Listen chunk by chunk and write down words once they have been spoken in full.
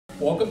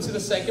welcome to the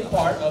second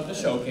part of the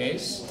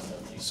showcase.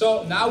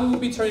 So now we will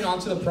be turning on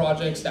to the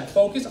projects that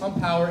focus on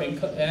power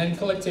and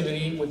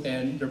collectivity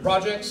within their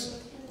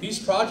projects. These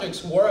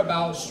projects were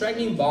about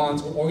strengthening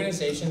bonds with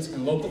organizations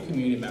and local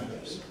community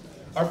members.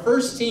 Our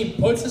first team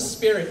puts a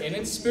spirit in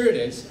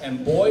Inspiritus,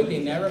 and boy, they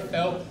never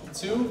failed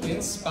to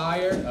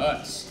inspire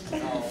us.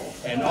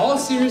 In all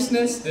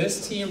seriousness,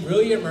 this team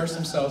really immersed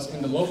themselves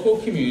in the local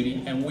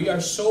community, and we are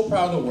so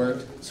proud of the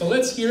work. So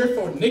let's hear it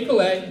for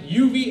Nicolette,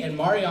 Yuvi, and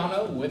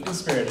Mariana with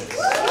Inspiritus.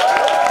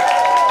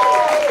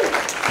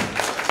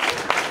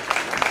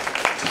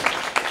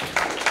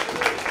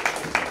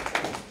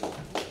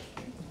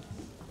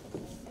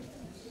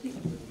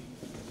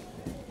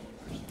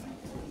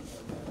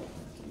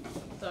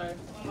 Sorry,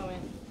 one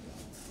moment.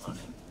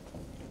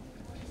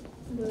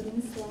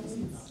 Loading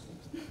slides.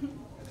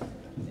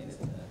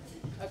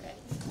 Okay,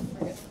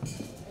 we're good.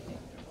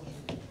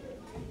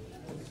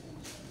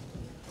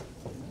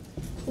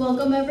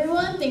 Welcome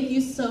everyone. Thank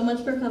you so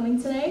much for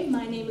coming today.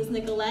 My name is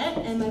Nicolette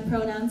and my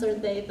pronouns are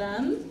they,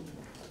 them.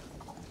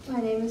 My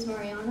name is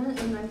Mariana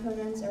and my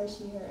pronouns are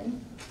she, her.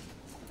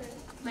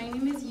 My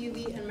name is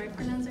Yuvi and my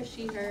pronouns are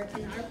she, her,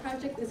 and our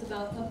project is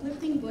about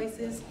uplifting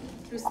voices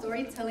through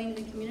storytelling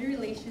and community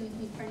relations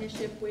in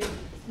partnership with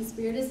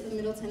Inspiritus of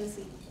Middle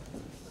Tennessee.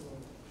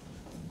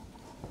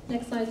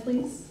 Next slide,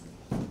 please.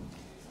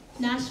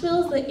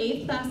 Nashville is the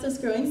 8th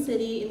fastest growing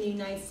city in the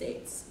United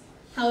States.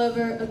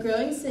 However, a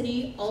growing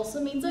city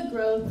also means a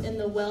growth in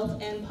the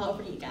wealth and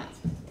poverty gap.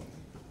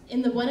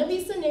 In the Buena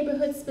Vista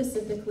neighborhood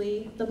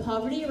specifically, the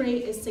poverty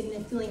rate is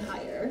significantly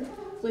higher,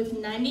 with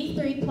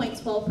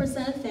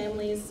 93.12% of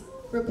families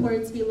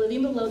reported to be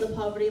living below the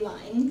poverty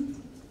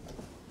line.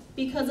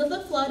 Because of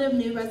the flood of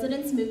new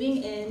residents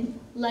moving in,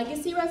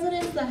 legacy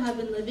residents that have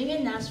been living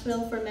in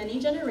Nashville for many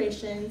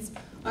generations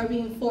are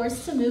being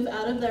forced to move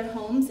out of their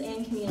homes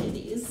and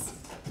communities.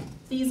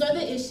 These are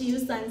the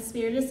issues that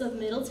Inspiritus of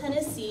Middle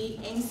Tennessee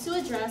aims to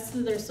address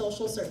through their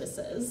social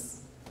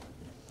services.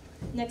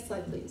 Next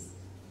slide, please.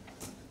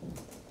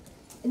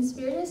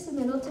 Inspiritus of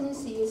Middle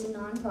Tennessee is a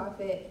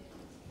nonprofit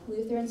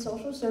Lutheran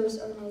social service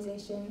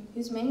organization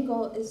whose main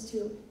goal is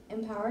to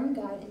empower and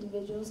guide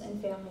individuals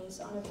and families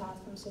on a path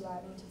from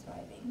surviving to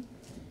thriving,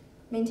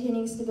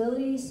 maintaining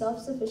stability,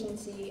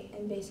 self-sufficiency,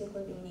 and basic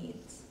living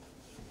needs.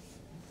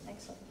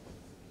 Next slide.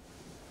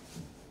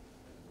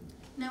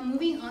 Now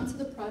moving on to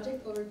the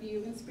project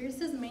overview,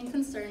 Inspiritus' main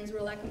concerns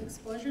were lack of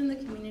exposure in the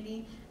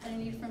community and a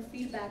need for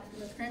feedback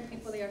from the current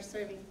people they are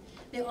serving.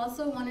 They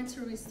also wanted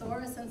to restore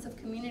a sense of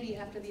community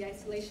after the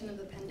isolation of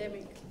the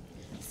pandemic.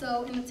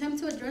 So in an attempt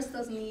to address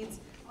those needs,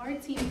 our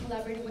team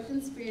collaborated with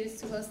Inspiritus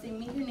to host a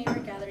Meet Your Neighbor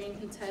gathering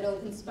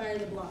entitled Inspire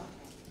the Block.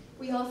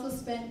 We also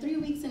spent 3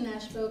 weeks in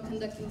Nashville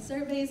conducting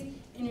surveys,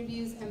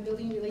 interviews, and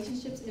building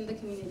relationships in the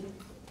community.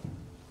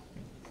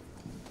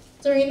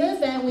 During the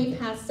event, we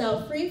passed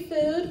out free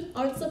food,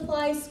 art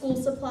supplies, school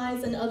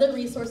supplies, and other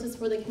resources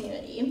for the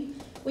community.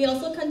 We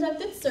also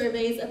conducted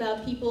surveys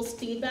about people's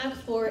feedback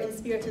for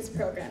Inspiritus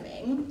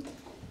programming.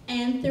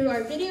 And through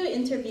our video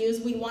interviews,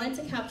 we wanted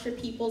to capture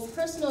people's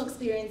personal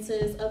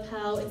experiences of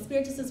how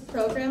Inspiritus'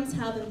 programs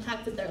have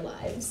impacted their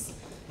lives,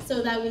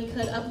 so that we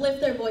could uplift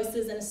their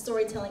voices in a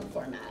storytelling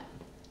format.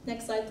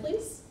 Next slide,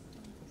 please.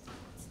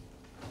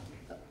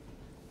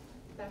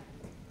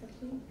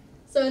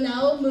 So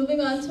now moving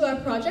on to our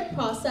project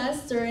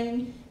process.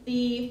 During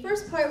the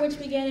first part, which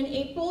began in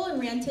April and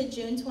ran to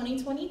June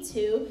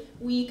 2022,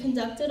 we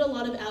conducted a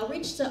lot of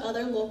outreach to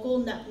other local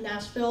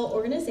Nashville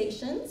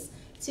organizations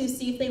to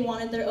see if they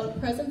wanted their own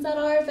presence at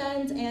our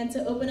event and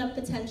to open up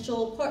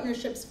potential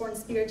partnerships for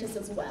Inspiritus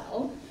as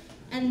well.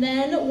 And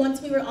then once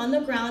we were on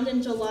the ground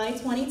in July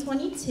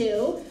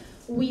 2022,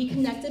 we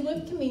connected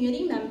with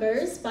community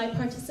members by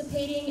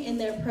participating in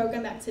their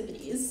program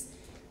activities.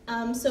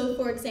 So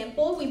for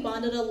example, we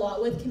bonded a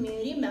lot with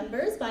community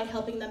members by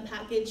helping them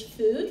package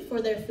food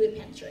for their food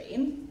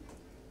pantry.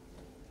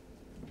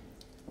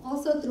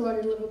 Also through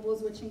our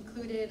deliverables, which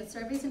included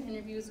surveys and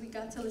interviews, we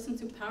got to listen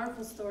to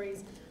powerful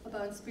stories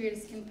about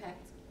Inspiritus'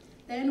 impact.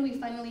 Then we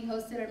finally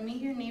hosted our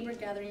Meet Your Neighbor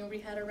gathering, where we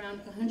had around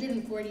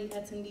 140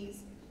 attendees.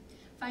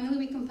 Finally,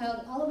 we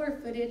compiled all of our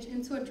footage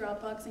into a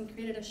Dropbox and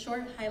created a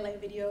short highlight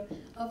video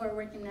of our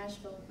work in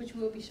Nashville, which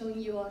we will be showing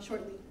you all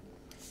shortly.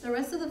 The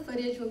rest of the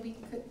footage will be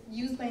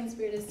used by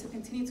Inspiritus to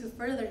continue to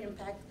further their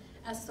impact,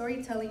 as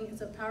storytelling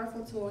is a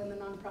powerful tool in the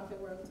nonprofit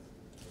world.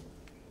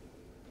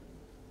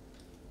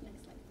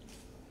 Next slide.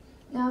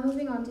 Now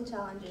moving on to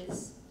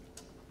challenges.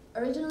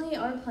 Originally,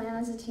 our plan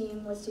as a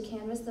team was to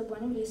canvass the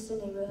Buena Vista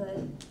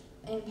neighborhood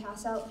and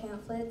pass out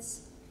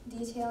pamphlets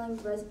detailing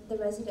the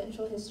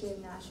residential history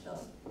of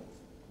Nashville.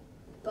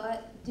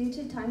 But due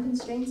to time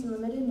constraints and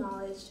limited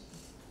knowledge,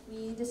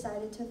 we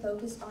decided to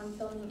focus on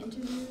filming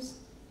interviews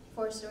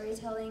for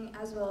storytelling,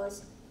 as well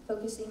as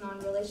focusing on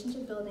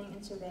relationship building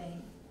and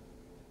surveying.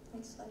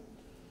 Next slide.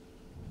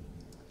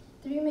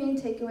 3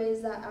 main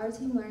takeaways that our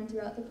team learned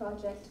throughout the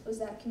project was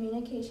that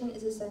communication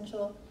is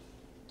essential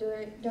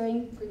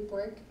during group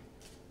work.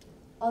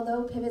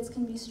 Although pivots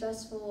can be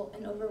stressful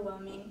and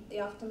overwhelming, they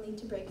often lead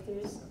to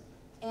breakthroughs.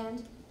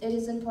 And It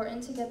is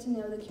important to get to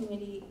know the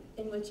community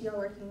in which you are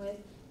working with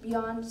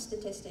beyond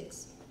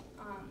statistics,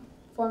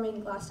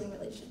 forming lasting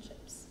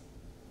relationships.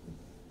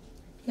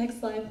 Next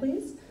slide,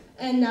 please.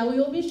 And now we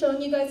will be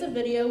showing you guys a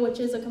video which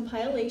is a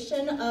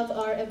compilation of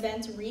our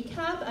event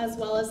recap as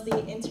well as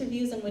the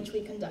interviews in which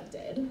we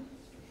conducted.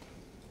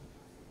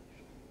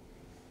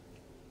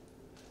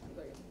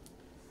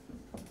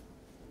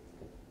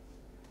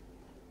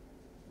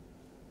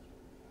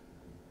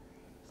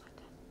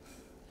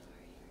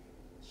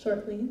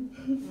 Shortly.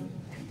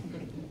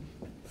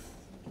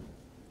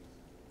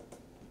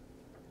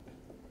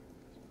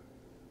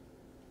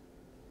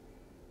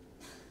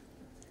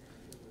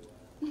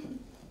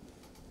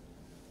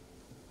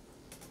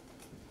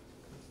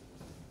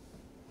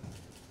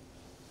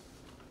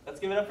 Let's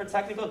give it up for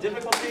technical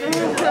difficulties.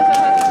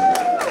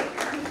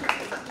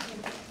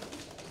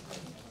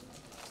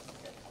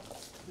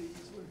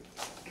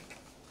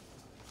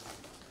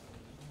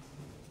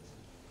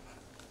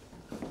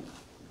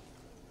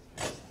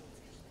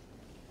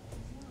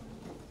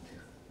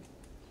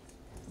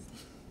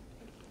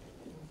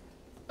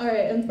 All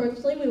right,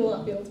 unfortunately, we will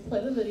not be able to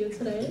play the video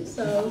today,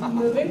 so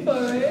moving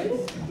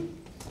forward.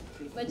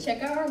 But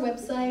check out our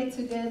website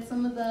to get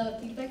some of the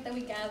feedback that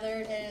we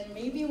gathered, and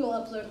maybe we'll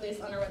upload this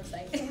on our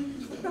website.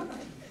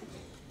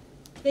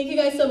 Thank you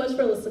guys so much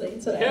for listening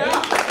today.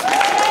 Yeah.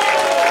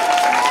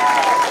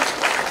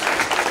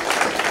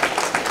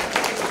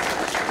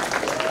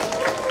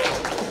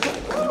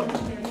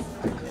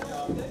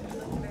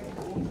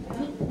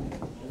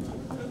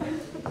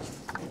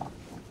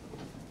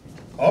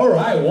 All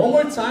right, one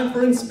more time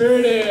for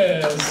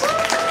Inspiritus. Now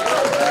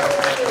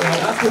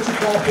that's what you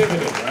call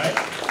pivoting, right?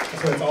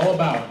 That's what it's all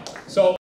about. So